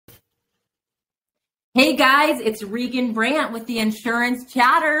Hey guys, it's Regan Brandt with the Insurance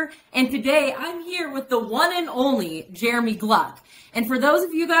Chatter, and today I'm here with the one and only Jeremy Gluck. And for those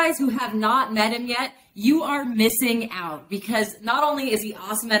of you guys who have not met him yet, you are missing out because not only is he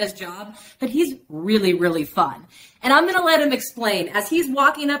awesome at his job, but he's really, really fun. And I'm going to let him explain as he's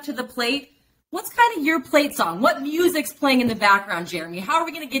walking up to the plate. What's kind of your plate song? What music's playing in the background, Jeremy? How are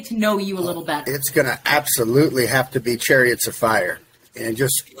we going to get to know you a little better? It's going to absolutely have to be Chariots of Fire. And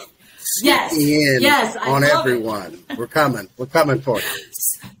just yes, yes, on everyone. We're coming for you.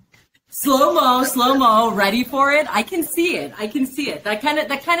 Slow mo, ready for it? I can see it. That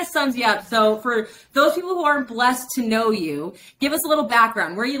kind of sums you up. So for those people who aren't blessed to know you, give us a little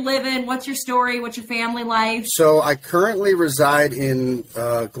background. Where you live in? What's your story? What's your family life? So I currently reside in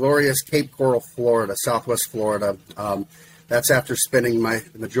glorious Cape Coral, Florida, Southwest Florida. That's after spending the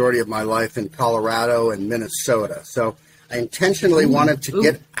majority of my life in Colorado and Minnesota. So I intentionally wanted to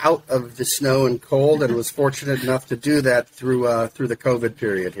get out of the snow and cold, and was fortunate enough to do that through the COVID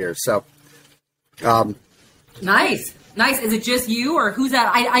period here. So, nice. Is it just you, or who's that?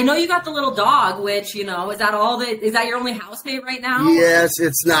 I know you got the little dog, which is that your only housemate right now? Yes,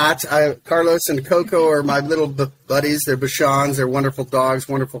 it's not. Carlos and Coco are my little buddies. They're Bichons. They're wonderful dogs,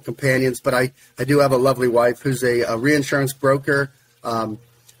 wonderful companions. But I do have a lovely wife who's a reinsurance broker.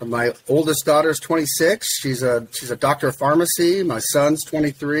 My oldest daughter is 26. She's a doctor of pharmacy. My son's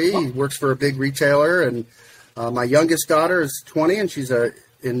 23. He works for a big retailer. And my youngest daughter is 20, and she's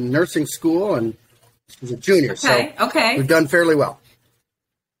in nursing school, and she's a junior. Okay. We've done fairly well.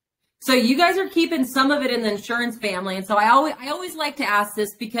 So you guys are keeping some of it in the insurance family. And so I always like to ask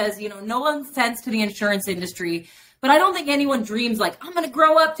this because, no offense to the insurance industry, but I don't think anyone dreams like, I'm going to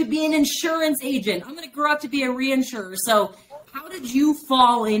grow up to be an insurance agent. I'm going to grow up to be a reinsurer. So how did you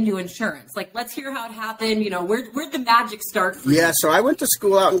fall into insurance? Like, let's hear how it happened. Where'd the magic start for you? Yeah, so I went to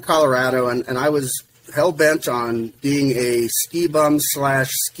school out in Colorado, and I was hell-bent on being a ski bum /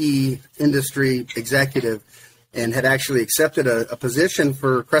 ski industry executive, and had actually accepted a position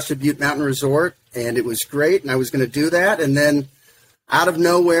for Crested Butte Mountain Resort, and it was great, and I was going to do that. And then out of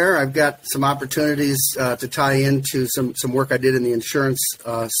nowhere, I've got some opportunities to tie into some work I did in the insurance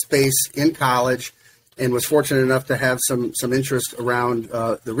space in college, and was fortunate enough to have some interest around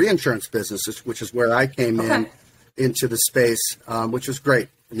the reinsurance business, which is where I came into the space, which was great.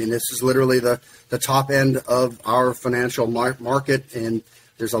 I mean, this is literally the top end of our financial market, and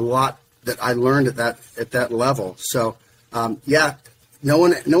there's a lot that I learned at that level. So, no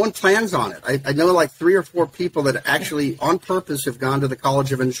one plans on it. I know like 3 or 4 people that actually on purpose have gone to the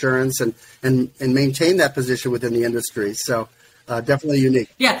College of Insurance and maintain that position within the industry. So. Definitely unique.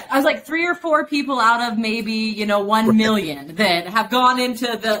 Yeah, I was like 3 or 4 people out of maybe 1 million that have gone into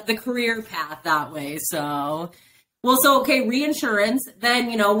the career path that way. So, reinsurance.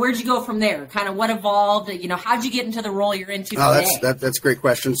 Then where'd you go from there? Kind of what evolved? How'd you get into the role you're into today? That's a great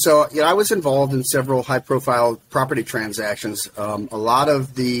question. So I was involved in several high-profile property transactions. A lot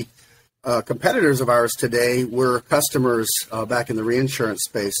of the competitors of ours today were customers back in the reinsurance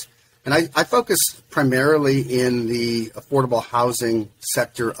space. And I focus primarily in the affordable housing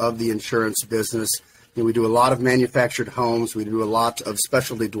sector of the insurance business. We do a lot of manufactured homes. We do a lot of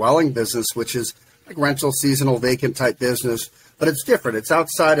specialty dwelling business, which is like rental, seasonal, vacant type business. But it's different. It's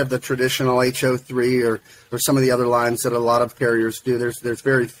outside of the traditional HO3 or some of the other lines that a lot of carriers do. There's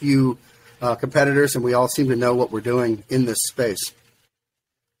very few competitors, and we all seem to know what we're doing in this space.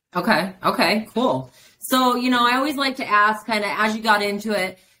 Okay, cool. So, I always like to ask kind of as you got into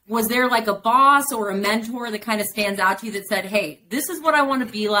it, was there like a boss or a mentor that kind of stands out to you that said, hey, this is what I want to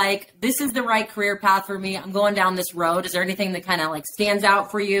be like. This is the right career path for me. I'm going down this road. Is there anything that kind of like stands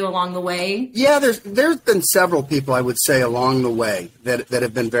out for you along the way? Yeah, there's been several people, I would say, along the way that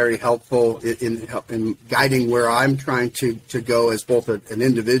have been very helpful in guiding where I'm trying to go as both an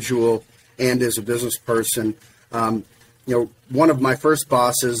individual and as a business person. One of my first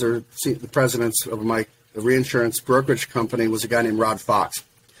bosses or the presidents of my reinsurance brokerage company was a guy named Rod Fox.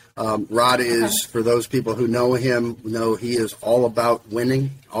 Rod is, for those people who know him, he is all about winning,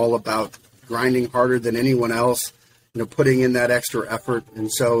 all about grinding harder than anyone else, putting in that extra effort.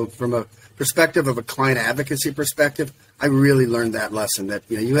 And so from a perspective of a client advocacy perspective, I really learned that lesson that,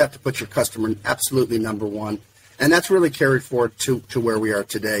 you have to put your customer absolutely number one. And that's really carried forward to where we are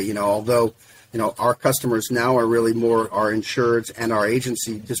today. Although, our customers now are really more our insureds and our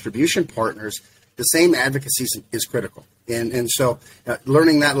agency distribution partners, the same advocacy is critical. And so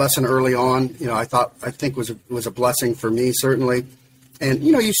learning that lesson early on, I think was a blessing for me, certainly. And,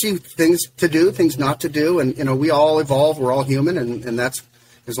 you see things to do, things not to do. And, we all evolve. We're all human. And that's,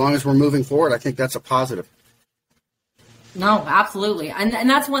 as long as we're moving forward, I think that's a positive. No, absolutely. And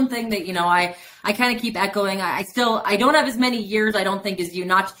that's one thing that, I kind of keep echoing. I don't have as many years, I don't think, as you,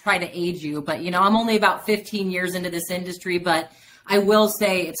 not to try to age you, but I'm only about 15 years into this industry, but I will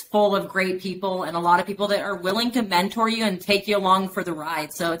say it's full of great people and a lot of people that are willing to mentor you and take you along for the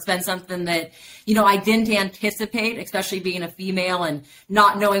ride. So it's been something that, I didn't anticipate, especially being a female and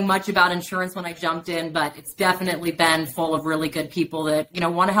not knowing much about insurance when I jumped in, but it's definitely been full of really good people that,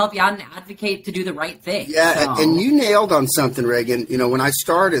 want to help you out and advocate to do the right thing. Yeah. So. And you nailed on something, Reagan. When I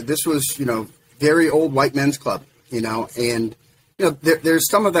started, this was, very old white men's club, and there's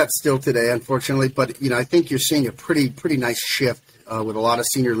some of that still today, unfortunately, but I think you're seeing a pretty nice shift with a lot of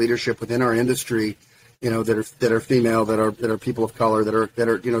senior leadership within our industry, that are female, that are people of color, that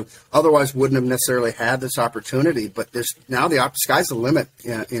are otherwise wouldn't have necessarily had this opportunity. But there's now sky's the limit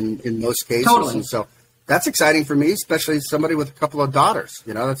in most cases, totally. And so that's exciting for me, especially somebody with a couple of daughters.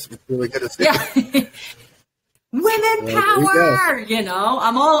 That's really good to see. Yeah. Women power,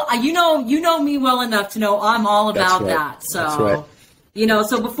 I'm all, you know me well enough to know I'm all about that. So, that's right.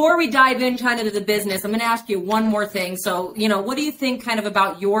 So before we dive in kind of to the business, I'm going to ask you one more thing. So, what do you think kind of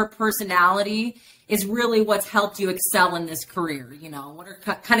about your personality is really what's helped you excel in this career? What are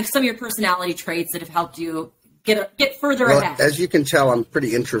kind of some of your personality traits that have helped you get further ahead? As you can tell, I'm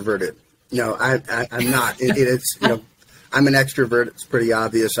pretty introverted. I'm not. It's I'm an extrovert. It's pretty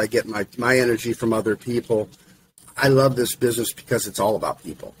obvious. I get my energy from other people. I love this business because it's all about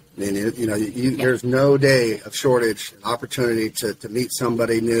people. I mean, there's no day of shortage, opportunity to meet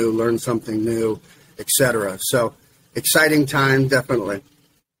somebody new, learn something new, etc. So exciting time, definitely.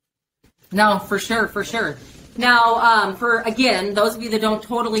 No, for sure. Now, for, again, those of you that don't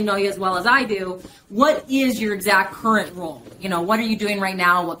totally know you as well as I do, what is your exact current role? What are you doing right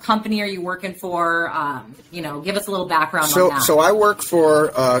now? What company are you working for? Give us a little background on that. So I work for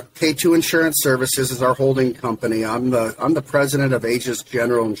K2 Insurance Services as our holding company. I'm the president of Aegis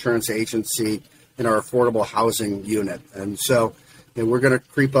General Insurance Agency in our affordable housing unit. And so we're going to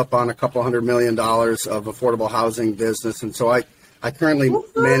creep up on a couple $100 million of affordable housing business. And so I currently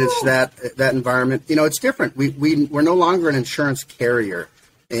manage that environment. It's different. We're no longer an insurance carrier.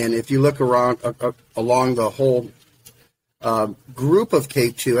 And if you look around along the whole group of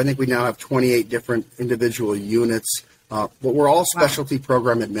K2, I think we now have 28 different individual units, but we're all specialty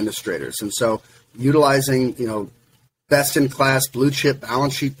program administrators. And so utilizing, best-in-class blue-chip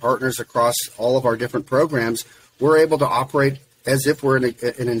balance sheet partners across all of our different programs, we're able to operate as if we're an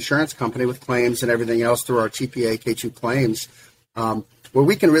insurance company with claims and everything else through our TPA K2 claims, where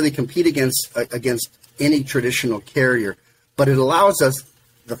we can really compete against any traditional carrier. But it allows us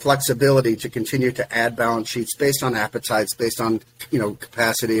the flexibility to continue to add balance sheets based on appetites, based on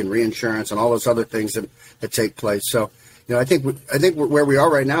capacity and reinsurance and all those other things that take place. So I think where we are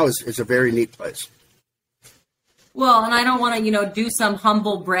right now is a very neat place. Well, and I don't want to, do some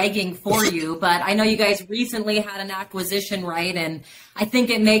humble bragging for you, but I know you guys recently had an acquisition, right? And I think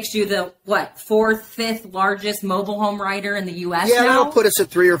it makes you the, fourth, fifth largest mobile home writer in the U.S. Yeah, now? that'll put us at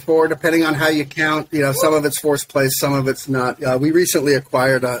 3 or 4, depending on how you count. Some of it's fourth place, some of it's not. We recently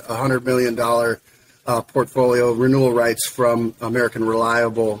acquired a $100 million portfolio renewal rights from American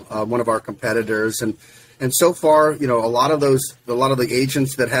Reliable, one of our competitors. And so far, a lot of the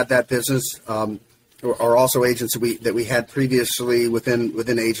agents that had that business, are also agents that we had previously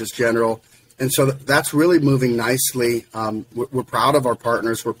within Aegis General. And so that's really moving nicely. We're proud of our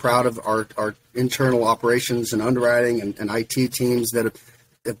partners. We're proud of our internal operations and underwriting and IT teams that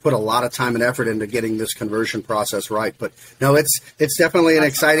have put a lot of time and effort into getting this conversion process right. But no, it's definitely an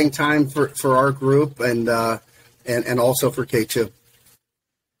exciting time for our group and also for K2.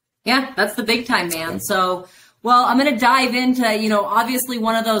 Yeah, that's the big time, man. So, well, I'm going to dive into, obviously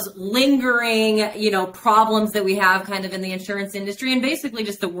one of those lingering, problems that we have kind of in the insurance industry and basically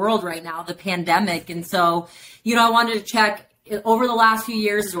just the world right now, the pandemic. And so, I wanted to check over the last few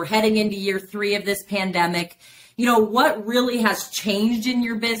years as we're heading into year 3 of this pandemic, what really has changed in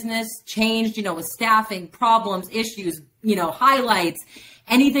your business, with staffing, problems, issues, highlights,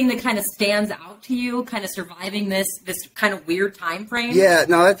 anything that kind of stands out to you, kind of surviving this kind of weird time frame? Yeah,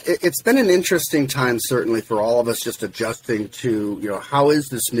 no, it's been an interesting time, certainly, for all of us just adjusting to, how is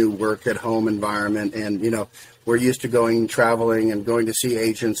this new work at home environment? And, we're used to traveling and going to see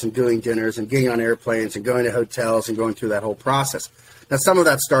agents and doing dinners and getting on airplanes and going to hotels and going through that whole process. Now, some of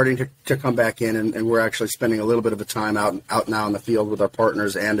that's starting to come back in, and we're actually spending a little bit of a time out now in the field with our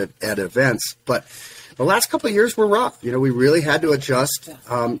partners and at events. But the last couple of years were rough. We really had to adjust.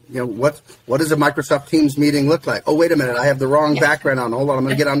 What does a Microsoft Teams meeting look like? Oh, wait a minute, I have the wrong background on. Hold on, I'm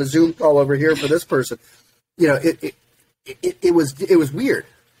going to get on the Zoom call over here for this person. It was weird,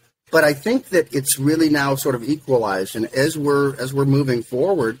 but I think that it's really now sort of equalized. And as we're moving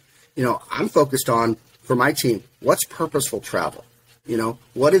forward, I'm focused on, for my team, what's purposeful travel?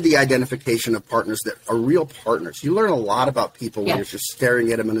 What are the identification of partners that are real partners? You learn a lot about people when you're just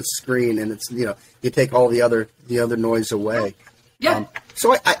staring at them on a screen, and it's, you take all the other noise away. Yeah.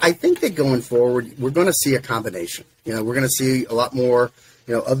 So I think that going forward, we're going to see a combination. We're going to see a lot more,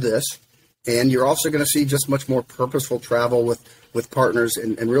 of this. And you're also going to see just much more purposeful travel with partners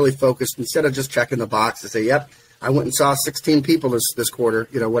and really focused, instead of just checking the box to say, yep, I went and saw 16 people this quarter,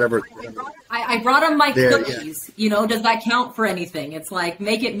 whatever. I brought them my cookies. Yeah. Does that count for anything? It's like,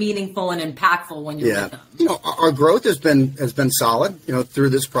 make it meaningful and impactful when you're with them. Our growth has been solid, through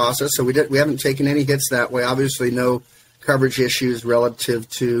this process. So we haven't taken any hits that way. Obviously, no coverage issues relative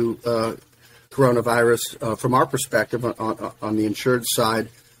to coronavirus from our perspective on the insured side.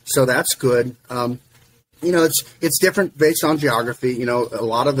 So that's good. It's different based on geography. A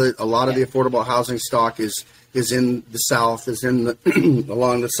lot of the affordable housing stock is in the South, is in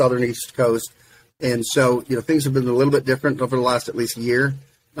along the southern East Coast. And so, things have been a little bit different over the last at least year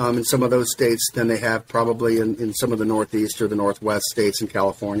in some of those states than they have probably in some of the Northeast or the Northwest states in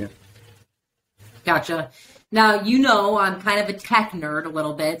California. Gotcha. Now, I'm kind of a tech nerd a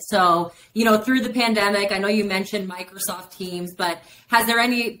little bit. So, through the pandemic, I know you mentioned Microsoft Teams, but has there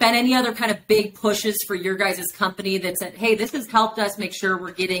been any other kind of big pushes for your guys' company that said, hey, this has helped us make sure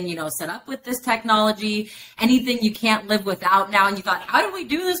we're getting, set up with this technology, anything you can't live without now? And you thought, how did we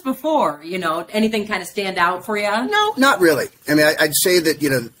do this before? Anything kind of stand out for you? No, not really. I mean, I'd say that,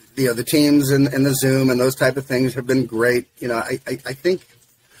 the Teams and the Zoom and those type of things have been great. I think,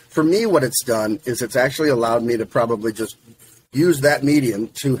 for me, what it's done is it's actually allowed me to probably just use that medium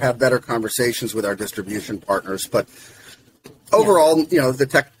to have better conversations with our distribution partners. But overall,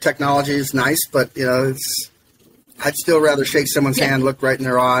 the technology is nice, but, I'd still rather shake someone's hand, look right in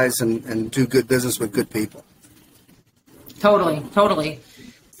their eyes, and do good business with good people. Totally.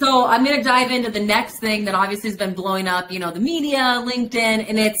 So I'm going to dive into the next thing that obviously has been blowing up, the media, LinkedIn,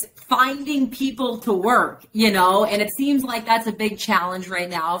 and it's finding people to work, and it seems like that's a big challenge right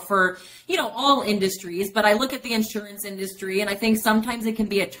now for, all industries. But I look at the insurance industry and I think sometimes it can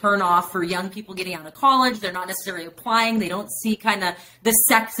be a turnoff for young people getting out of college. They're not necessarily applying. They don't see kind of the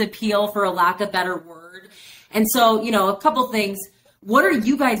sex appeal, for a lack of better word. And so, a couple things. What are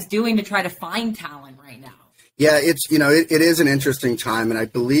you guys doing to try to find talent right now? Yeah, it's, it is an interesting time, and I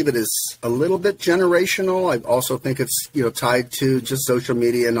believe it is a little bit generational. I also think it's, tied to just social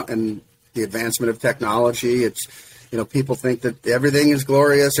media and the advancement of technology. It's, people think that everything is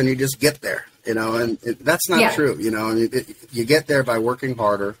glorious and you just get there, and that's not true. You get there by working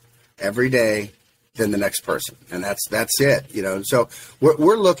harder every day than the next person, and that's it, And so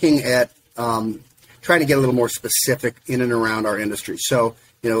we're looking at trying to get a little more specific in and around our industry. So,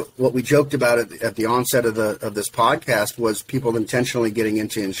 what we joked about at the onset of this podcast was people intentionally getting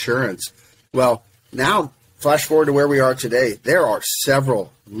into insurance. Well, now, flash forward to where we are today, there are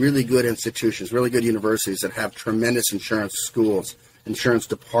several really good institutions, really good universities that have tremendous insurance schools, insurance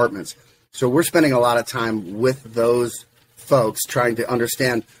departments. So we're spending a lot of time with those folks trying to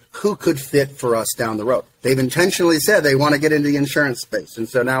understand who could fit for us down the road. They've intentionally said they want to get into the insurance space. And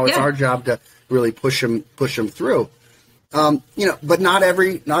so now it's our job to really push them through. But not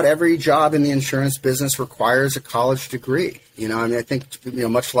every job in the insurance business requires a college degree. I think,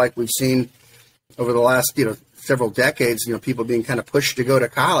 much like we've seen over the last, several decades, people being kind of pushed to go to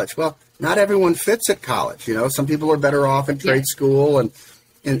college. Well, not everyone fits at college. Some people are better off in trade school. And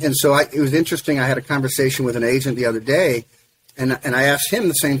so it was interesting. I had a conversation with an agent the other day, and I asked him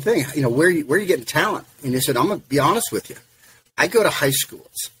the same thing. Where are you getting talent? And he said, I'm going to be honest with you. I go to high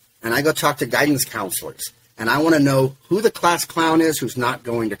schools and I go talk to guidance counselors. And I want to know who the class clown is who's not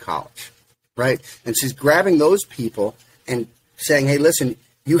going to college, right? And she's grabbing those people and saying, hey, listen,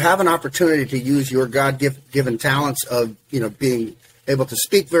 you have an opportunity to use your God-given talents of, being able to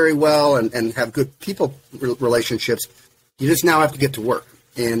speak very well and have good people relationships. You just now have to get to work.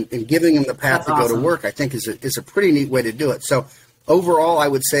 And giving them the path to go to work, I think, is a pretty neat way to do it. So overall, I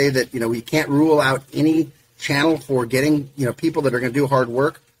would say that, we can't rule out any channel for getting, people that are going to do hard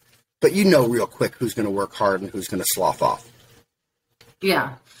work. But real quick who's going to work hard and who's going to slough off.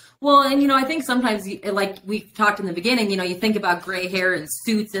 Yeah. Well, and, I think sometimes, like we talked in the beginning, you think about gray hair and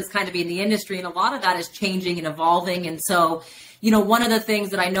suits as kind of being the industry, and a lot of that is changing and evolving. And so, one of the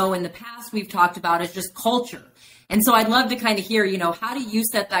things that I know in the past we've talked about is just culture. And so I'd love to kind of hear, how do you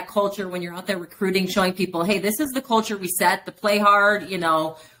set that culture when you're out there recruiting, showing people, hey, this is the culture we set, the play hard,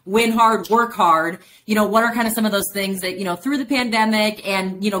 win hard, work hard. What are kind of some of those things that, through the pandemic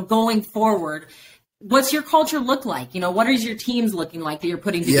and, going forward, what's your culture look like? What is your teams looking like that you're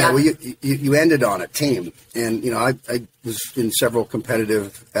putting together? Yeah, well, you ended on a team. And, I was in several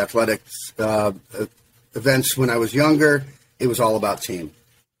competitive athletics events when I was younger. It was all about team.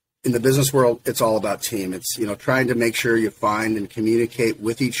 In the business world, it's all about team. It's, trying to make sure you find and communicate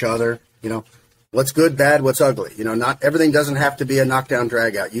with each other, what's good, bad, what's ugly. Not everything doesn't have to be a knockdown,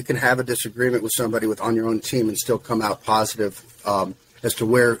 drag out. You can have a disagreement with somebody on your own team and still come out positive as to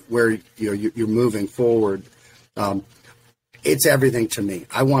where you're moving forward. It's everything to me.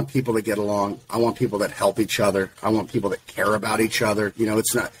 I want people to get along. I want people that help each other. I want people that care about each other.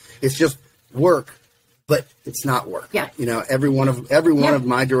 It's just work, but it's not work. Yeah. Every one of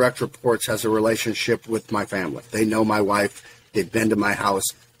my direct reports has a relationship with my family. They know my wife. They've been to my house.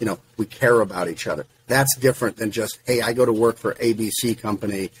 We care about each other. That's different than just, hey, I go to work for ABC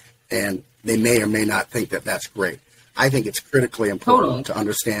company, and they may or may not think that that's great. I think it's critically important to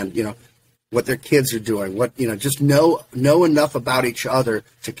understand, what their kids are doing, just know enough about each other,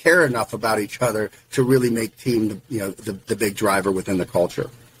 to care enough about each other, to really make team, the big driver within the culture.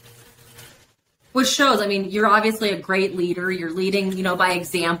 Which shows, you're obviously a great leader. You're leading, by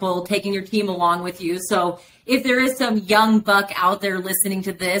example, taking your team along with you. So if there is some young buck out there listening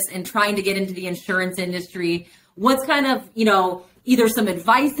to this and trying to get into the insurance industry, what's kind of, either some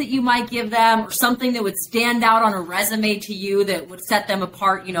advice that you might give them or something that would stand out on a resume to you that would set them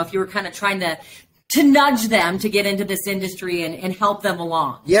apart, if you were kind of trying to nudge them to get into this industry and help them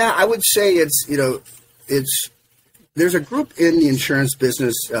along? Yeah, I would say there's a group in the insurance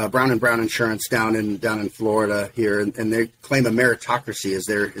business, Brown & Brown Insurance down in Florida here, and they claim a meritocracy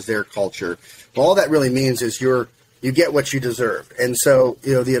as their culture. Well, all that really means is you get what you deserve. And so,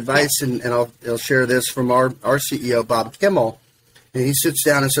 the advice, and I'll share this from our CEO, Bob Kimmel, and he sits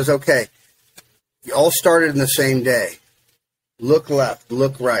down and says, okay, you all started in the same day. Look left,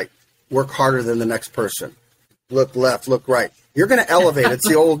 look right, work harder than the next person. Look left, look right. You're going to elevate. It's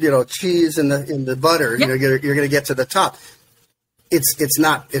the old, cheese in the butter. Yep. You're going to get to the top. It's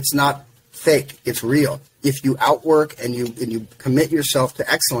not fake. It's real. If you outwork and you commit yourself to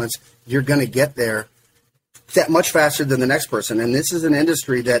excellence, you're going to get there that much faster than the next person. And this is an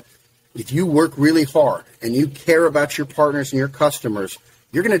industry that, if you work really hard and you care about your partners and your customers,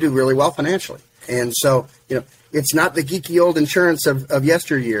 you're going to do really well financially. And so, it's not the geeky old insurance of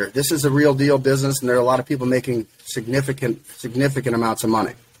yesteryear. This is a real deal business, and there are a lot of people making significant amounts of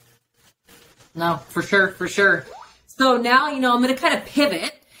money. No, for sure. So now, I'm going to kind of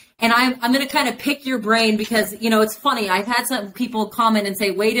pivot, and I'm going to kind of pick your brain because, it's funny. I've had some people comment and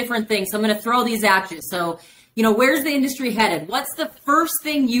say way different things. So I'm going to throw these at you. So, where's the industry headed? What's the first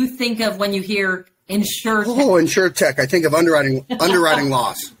thing you think of when you hear insurtech? Oh, insurtech. I think of underwriting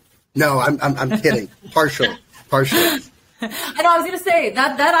loss. No, I'm kidding. Partially. I know, I was going to say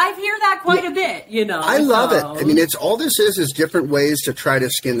that I hear that quite a bit, I love it. It's all this is different ways to try to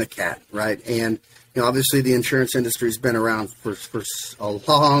skin the cat, right? And, obviously the insurance industry has been around for a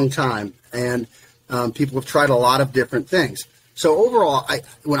long time, and people have tried a lot of different things. So overall,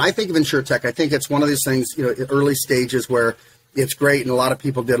 when I think of insurtech, I think it's one of these things, early stages where it's great, and a lot of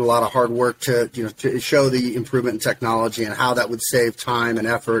people did a lot of hard work to show the improvement in technology and how that would save time and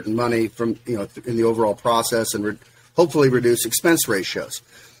effort and money from in the overall process and hopefully reduce expense ratios.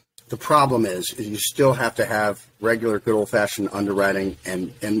 The problem is you still have to have regular, good old-fashioned underwriting,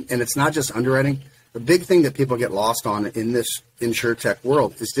 and it's not just underwriting. The big thing that people get lost on in this insurtech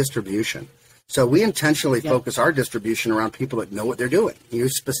world is distribution. So we intentionally focus our distribution around people that know what they're doing. You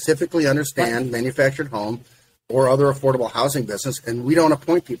specifically understand manufactured home or other affordable housing business, and we don't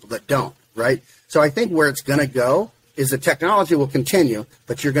appoint people that don't, right? So I think where it's going to go is the technology will continue,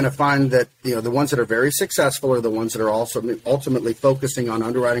 but you're going to find that the ones that are very successful are the ones that are also ultimately focusing on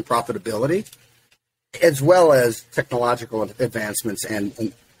underwriting profitability, as well as technological advancements.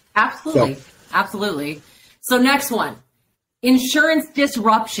 And Absolutely. So next one, insurance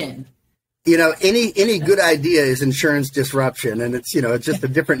disruption. Any good idea is insurance disruption, and it's just a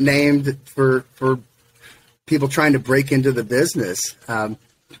different name for people trying to break into the business. The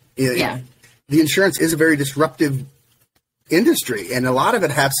insurance is a very disruptive industry, and a lot of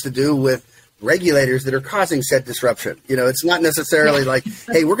it has to do with regulators that are causing said disruption. It's not necessarily like,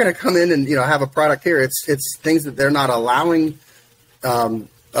 hey, we're going to come in and have a product here. It's things that they're not allowing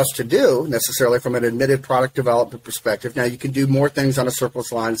us to do necessarily from an admitted product development perspective. Now, you can do more things on a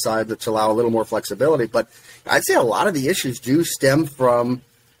surplus line side that allow a little more flexibility, but I'd say a lot of the issues do stem from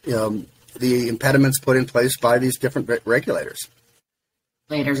the impediments put in place by these different regulators.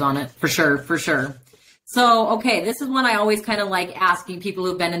 Laters on it, for sure. So, okay, this is one I always kind of like asking people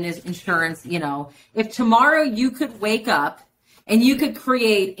who've been in this insurance, if tomorrow you could wake up and you could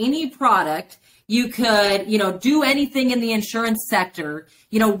create any product you could, do anything in the insurance sector.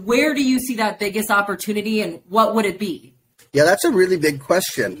 Where do you see that biggest opportunity, and what would it be? Yeah, that's a really big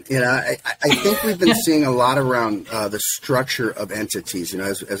question. I think we've been seeing a lot around the structure of entities.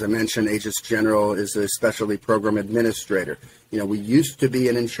 As I mentioned, Agents General is a specialty program administrator. We used to be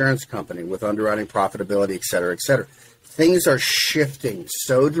an insurance company with underwriting profitability, et cetera, et cetera. Things are shifting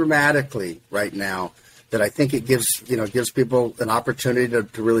so dramatically right now that I think it gives people an opportunity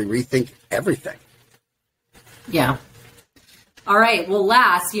to really rethink everything. Yeah. All right. Well,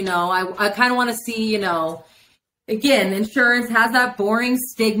 last, I kind of want to see, again, insurance has that boring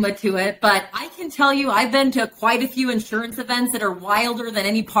stigma to it, but I can tell you I've been to quite a few insurance events that are wilder than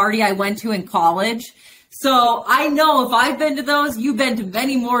any party I went to in college. So I know if I've been to those, you've been to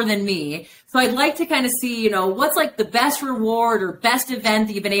many more than me. So I'd like to kind of see, what's like the best reward or best event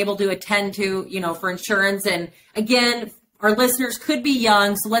that you've been able to attend to, for insurance. And again, our listeners could be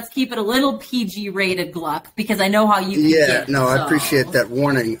young, so let's keep it a little PG rated, Gluck, because I know how you can get. I appreciate that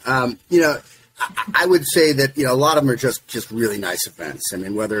warning. I would say that, a lot of them are just really nice events. I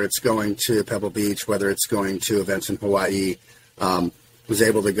mean, whether it's going to Pebble Beach, whether it's going to events in Hawaii, was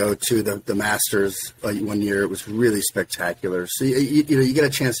able to go to the Masters one year. It was really spectacular. So, you get a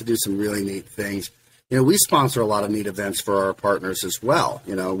chance to do some really neat things. We sponsor a lot of neat events for our partners as well,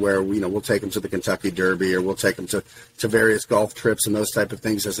 where, we'll take them to the Kentucky Derby, or we'll take them to various golf trips and those type of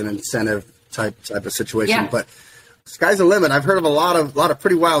things as an incentive type of situation. Yeah. But sky's the limit. I've heard of a lot of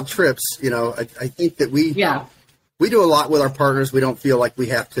pretty wild trips. I think that we do a lot with our partners. We don't feel like we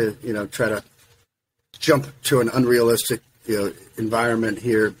have to, try to jump to an unrealistic, environment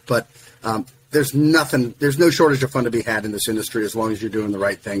here. But there's no shortage of fun to be had in this industry as long as you're doing the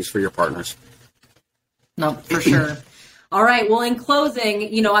right things for your partners. No, for sure. All right. Well, in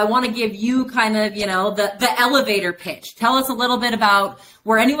closing, I want to give you kind of, the elevator pitch. Tell us a little bit about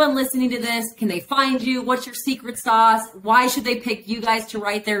where anyone listening to this, can they find you? What's your secret sauce? Why should they pick you guys to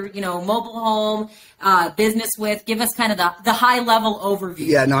write their, mobile home business with? Give us kind of the high level overview.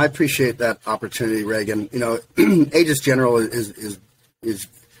 Yeah, no, I appreciate that opportunity, Reagan. Agents General is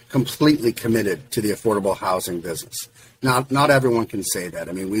completely committed to the affordable housing business. Not everyone can say that.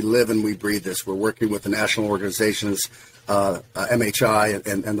 I mean, we live and we breathe this. We're working with the national organizations, MHI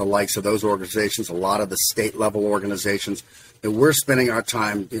and the likes of those organizations, a lot of the state level organizations. And we're spending our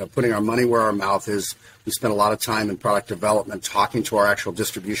time, putting our money where our mouth is. We spend a lot of time in product development, talking to our actual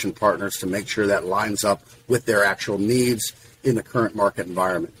distribution partners to make sure that lines up with their actual needs in the current market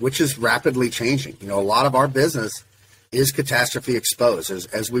environment, which is rapidly changing. A lot of our business is catastrophe exposed.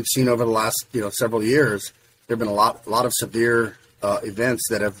 As we've seen over the last, several years, there have been a lot of severe events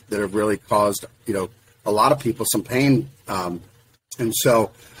that have really caused, a lot of people some pain. And so,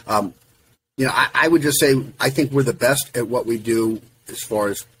 I would just say I think we're the best at what we do as far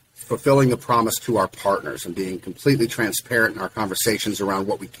as fulfilling the promise to our partners and being completely transparent in our conversations around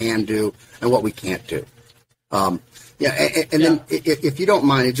what we can do and what we can't do. Then if you don't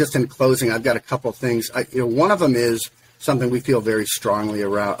mind, just in closing, I've got a couple things. One of them is something we feel very strongly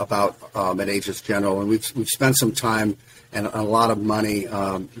about at Agents General, and we've spent some time and a lot of money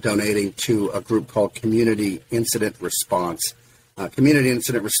donating to a group called Community Incident Response. Community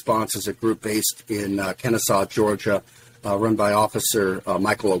Incident Response is a group based in Kennesaw, Georgia, run by Officer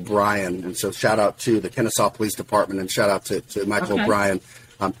Michael O'Brien. And so shout out to the Kennesaw Police Department and shout out to Michael O'Brien.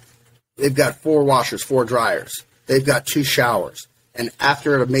 They've got 4 washers, 4 dryers. They've got 2 showers. And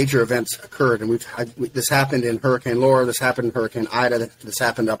after a major event's occurred, and this happened in Hurricane Laura, this happened in Hurricane Ida, this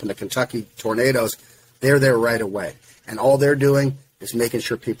happened up in the Kentucky tornadoes, they're there right away. And all they're doing is making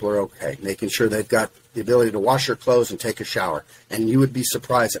sure people are okay, making sure they've got the ability to wash their clothes and take a shower. And you would be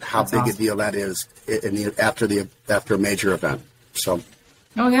surprised at how big a deal that is after a major event. So.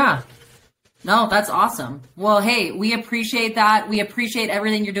 Oh, yeah. No, that's awesome. Well, hey, we appreciate that. We appreciate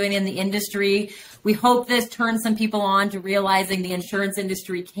everything you're doing in the industry. We hope this turns some people on to realizing the insurance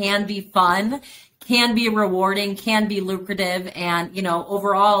industry can be fun, can be rewarding, can be lucrative. And,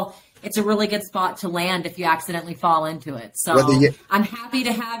 overall, it's a really good spot to land if you accidentally fall into it. So I'm happy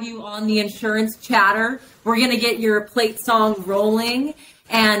to have you on the Insurance Chatter. We're going to get your plate song rolling.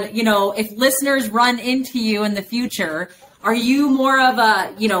 And, if listeners run into you in the future, are you more of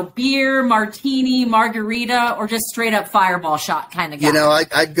a, beer, martini, margarita, or just straight up fireball shot kind of guy?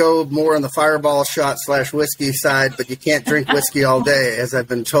 I'd go more on the fireball shot / whiskey side, but you can't drink whiskey all day, as I've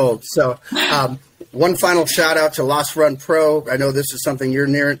been told. So one final shout out to Lost Run Pro. I know this is something you're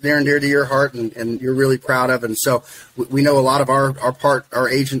near and dear to your heart and you're really proud of. And so we know a lot of our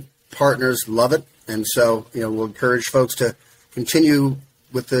agent partners love it. And so, we'll encourage folks to continue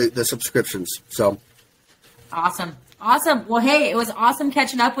with the subscriptions. So awesome. Awesome. Well, hey, it was awesome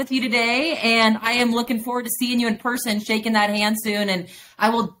catching up with you today, and I am looking forward to seeing you in person, shaking that hand soon, and I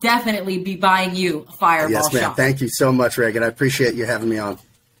will definitely be buying you a Fireball Yes, ma'am. shot. Thank you so much, Reagan. I appreciate you having me on.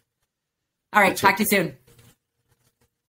 All right, talk to you soon.